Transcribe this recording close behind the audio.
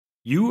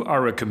You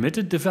are a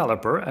committed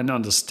developer and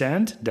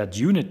understand that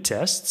unit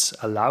tests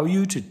allow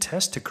you to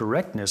test the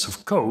correctness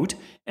of code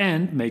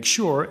and make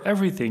sure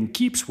everything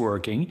keeps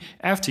working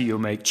after you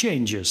make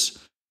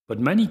changes.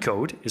 But many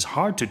code is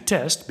hard to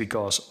test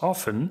because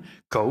often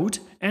code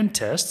and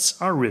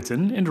tests are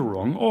written in the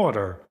wrong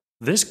order.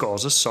 This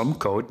causes some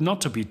code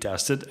not to be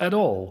tested at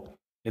all.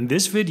 In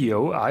this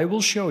video, I will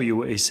show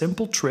you a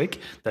simple trick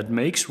that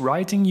makes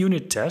writing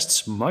unit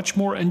tests much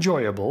more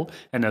enjoyable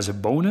and as a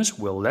bonus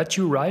will let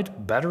you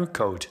write better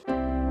code.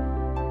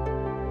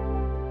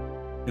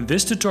 In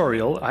this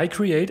tutorial, I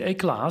create a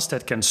class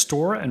that can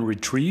store and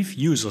retrieve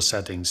user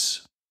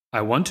settings.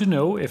 I want to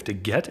know if the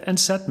get and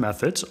set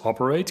methods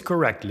operate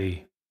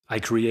correctly. I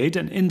create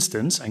an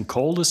instance and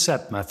call the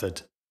set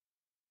method.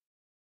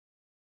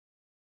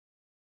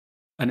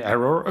 An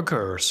error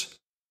occurs.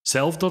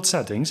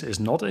 Self.settings is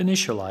not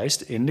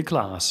initialized in the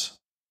class.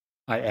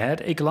 I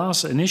add a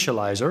class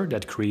initializer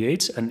that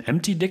creates an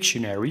empty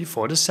dictionary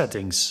for the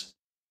settings.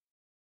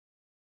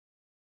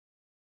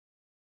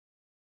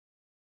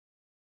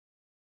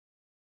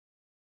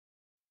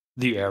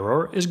 The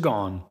error is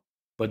gone.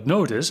 But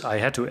notice I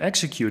had to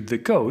execute the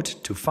code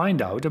to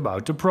find out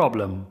about the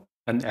problem.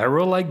 An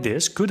error like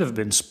this could have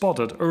been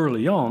spotted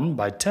early on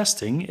by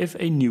testing if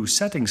a new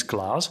settings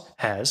class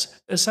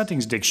has a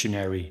settings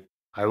dictionary.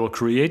 I will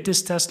create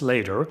this test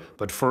later,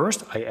 but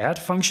first I add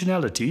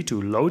functionality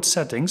to load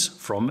settings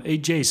from a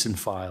JSON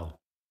file.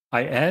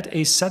 I add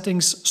a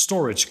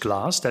SettingStorage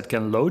class that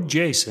can load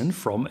JSON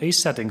from a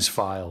settings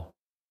file.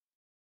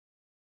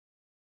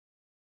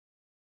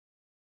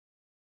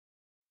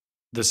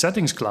 The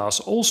settings class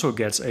also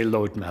gets a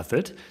load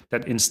method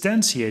that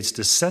instantiates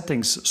the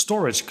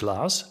SettingStorage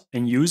class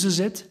and uses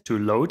it to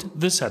load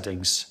the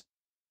settings.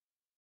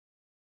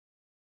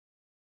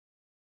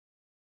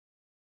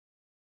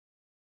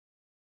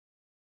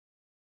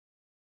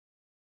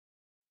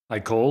 I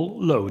call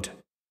load.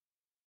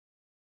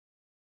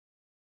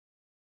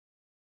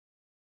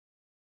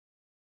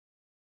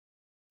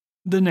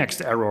 The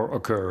next error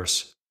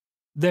occurs.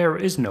 There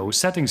is no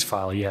settings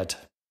file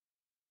yet.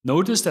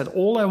 Notice that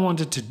all I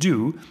wanted to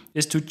do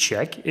is to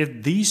check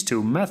if these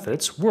two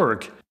methods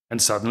work,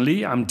 and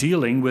suddenly I'm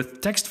dealing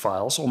with text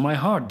files on my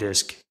hard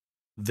disk.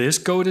 This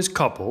code is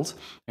coupled,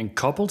 and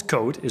coupled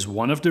code is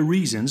one of the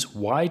reasons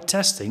why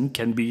testing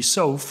can be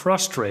so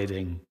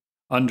frustrating.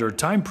 Under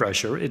time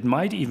pressure, it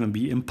might even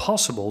be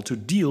impossible to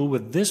deal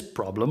with this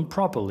problem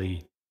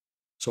properly.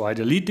 So I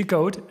delete the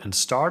code and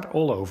start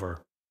all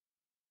over.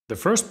 The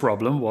first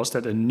problem was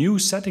that a new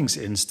settings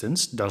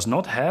instance does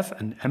not have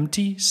an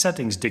empty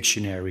settings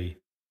dictionary.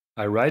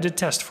 I write a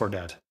test for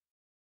that.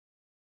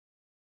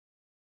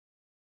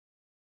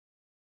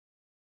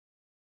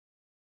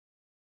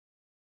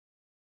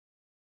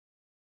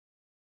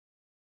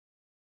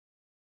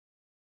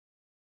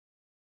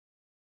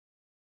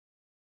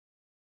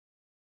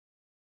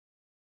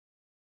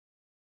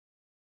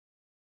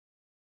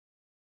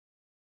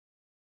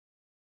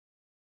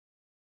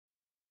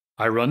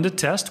 I run the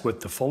test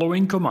with the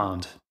following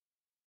command.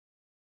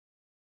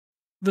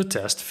 The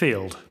test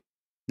failed.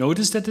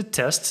 Notice that the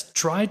test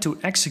tried to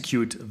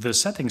execute the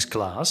settings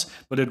class,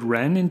 but it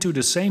ran into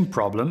the same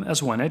problem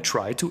as when I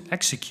tried to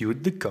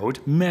execute the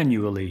code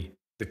manually.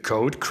 The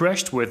code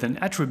crashed with an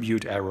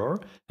attribute error,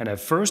 and I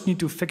first need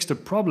to fix the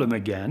problem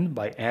again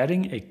by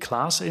adding a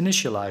class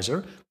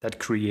initializer that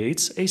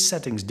creates a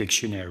settings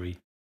dictionary.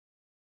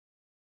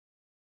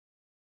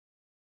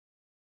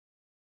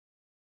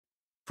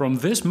 From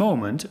this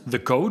moment, the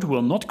code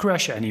will not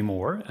crash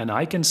anymore and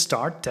I can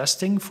start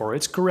testing for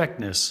its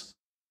correctness.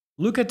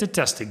 Look at the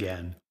test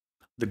again.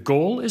 The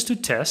goal is to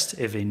test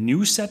if a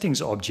new settings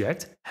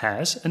object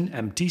has an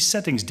empty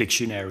settings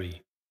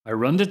dictionary. I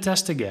run the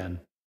test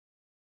again.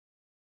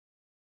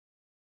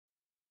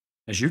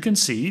 As you can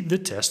see, the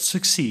test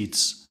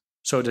succeeds.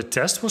 So the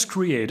test was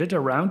created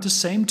around the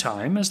same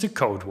time as the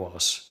code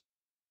was.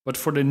 But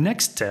for the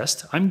next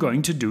test, I'm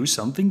going to do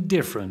something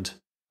different.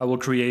 I will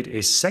create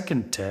a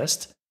second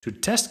test to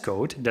test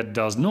code that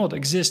does not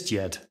exist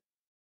yet.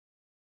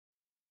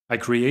 I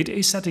create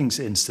a settings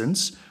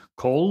instance,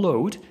 call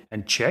load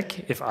and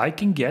check if I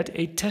can get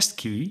a test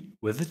key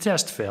with the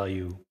test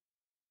value.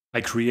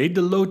 I create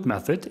the load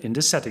method in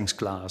the settings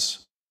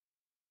class.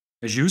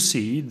 As you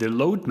see, the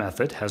load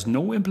method has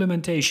no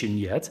implementation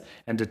yet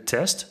and the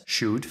test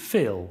should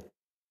fail.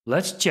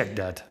 Let's check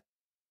that.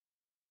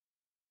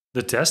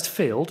 The test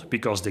failed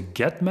because the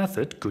get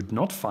method could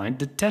not find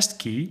the test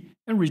key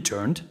and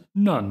returned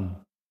none.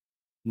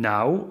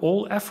 Now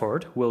all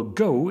effort will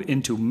go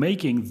into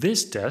making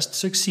this test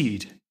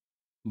succeed.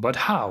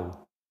 But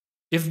how?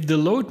 If the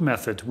load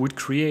method would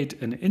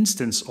create an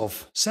instance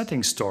of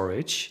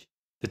SettingStorage,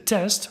 the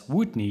test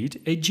would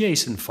need a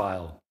JSON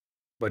file.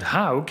 But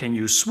how can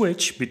you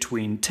switch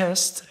between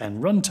test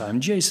and runtime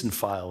JSON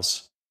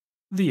files?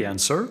 The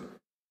answer?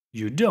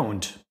 You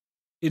don't.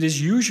 It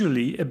is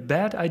usually a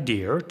bad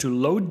idea to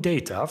load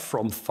data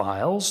from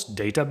files,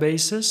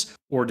 databases,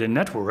 or the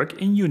network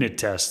in unit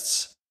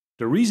tests.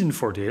 The reason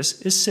for this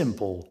is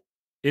simple.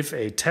 If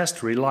a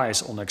test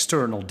relies on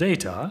external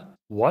data,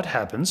 what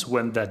happens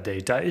when that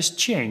data is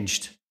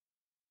changed.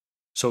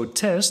 So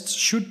tests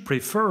should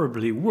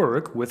preferably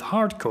work with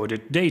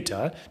hard-coded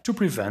data to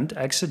prevent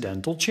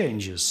accidental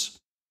changes.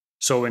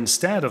 So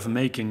instead of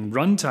making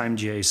runtime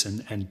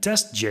JSON and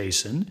test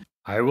JSON,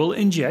 I will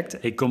inject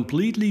a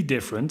completely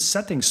different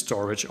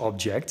SettingStorage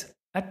object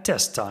at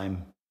test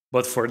time.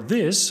 But for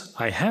this,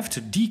 I have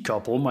to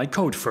decouple my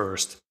code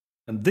first.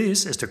 And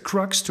this is the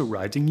crux to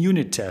writing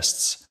unit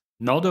tests.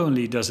 Not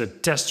only does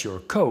it test your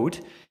code,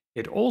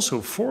 it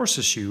also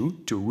forces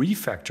you to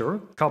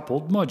refactor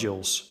coupled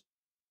modules.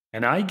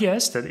 And I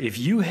guess that if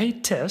you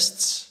hate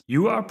tests,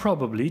 you are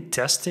probably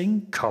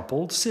testing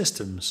coupled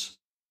systems.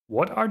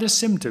 What are the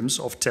symptoms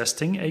of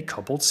testing a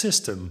coupled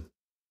system?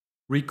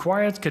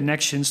 Required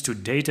connections to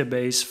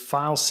database,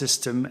 file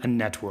system and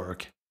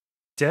network.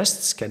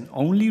 Tests can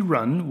only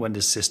run when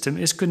the system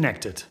is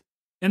connected.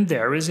 And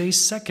there is a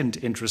second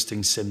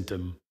interesting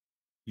symptom: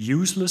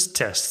 useless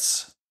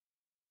tests.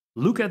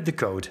 Look at the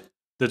code.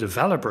 The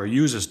developer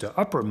uses the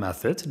upper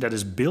method that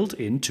is built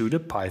into the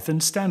Python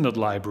standard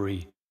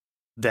library.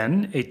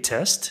 Then a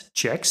test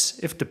checks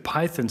if the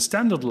Python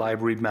standard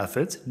library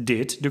method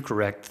did the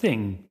correct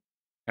thing.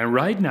 And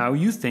right now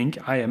you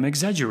think I am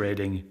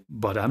exaggerating,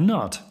 but I'm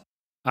not.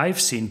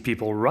 I've seen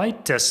people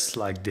write tests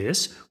like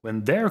this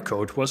when their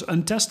code was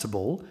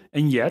untestable,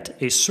 and yet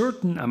a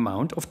certain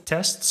amount of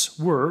tests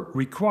were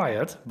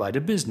required by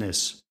the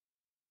business.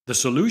 The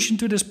solution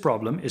to this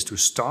problem is to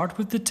start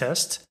with the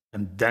test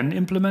and then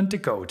implement the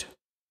code.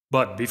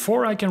 But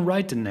before I can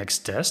write the next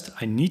test,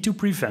 I need to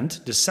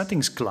prevent the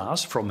settings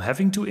class from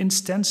having to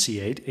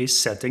instantiate a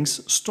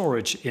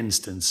SettingStorage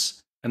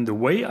instance. And the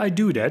way I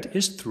do that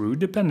is through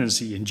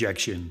dependency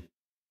injection.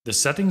 The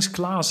settings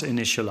class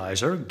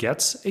initializer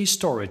gets a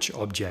storage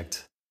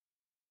object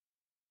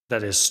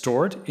that is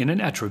stored in an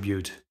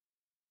attribute.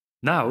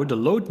 Now the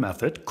load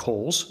method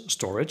calls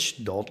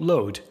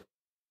storage.load.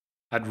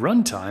 At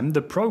runtime,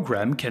 the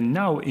program can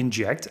now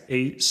inject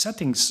a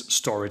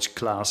SettingStorage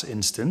class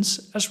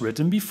instance as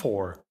written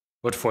before.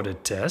 But for the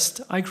test,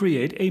 I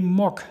create a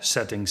mock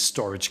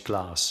SettingStorage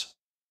class.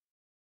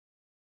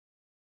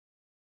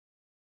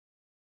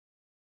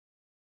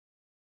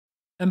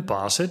 And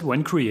pass it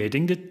when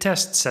creating the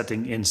test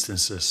setting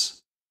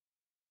instances.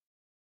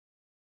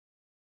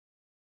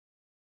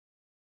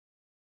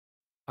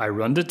 I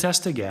run the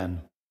test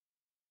again.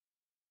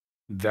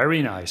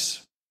 Very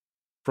nice.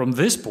 From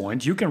this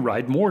point, you can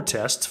write more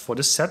tests for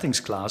the settings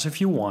class if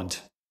you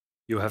want.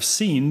 You have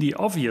seen the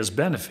obvious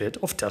benefit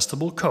of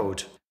testable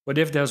code. But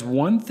if there's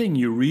one thing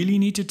you really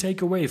need to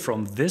take away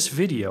from this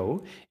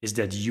video, is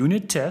that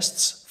unit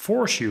tests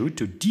force you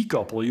to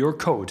decouple your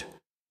code,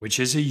 which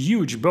is a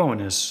huge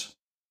bonus.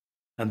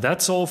 And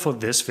that's all for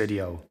this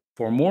video.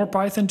 For more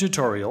Python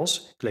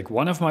tutorials, click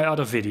one of my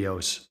other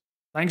videos.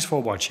 Thanks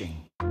for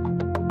watching.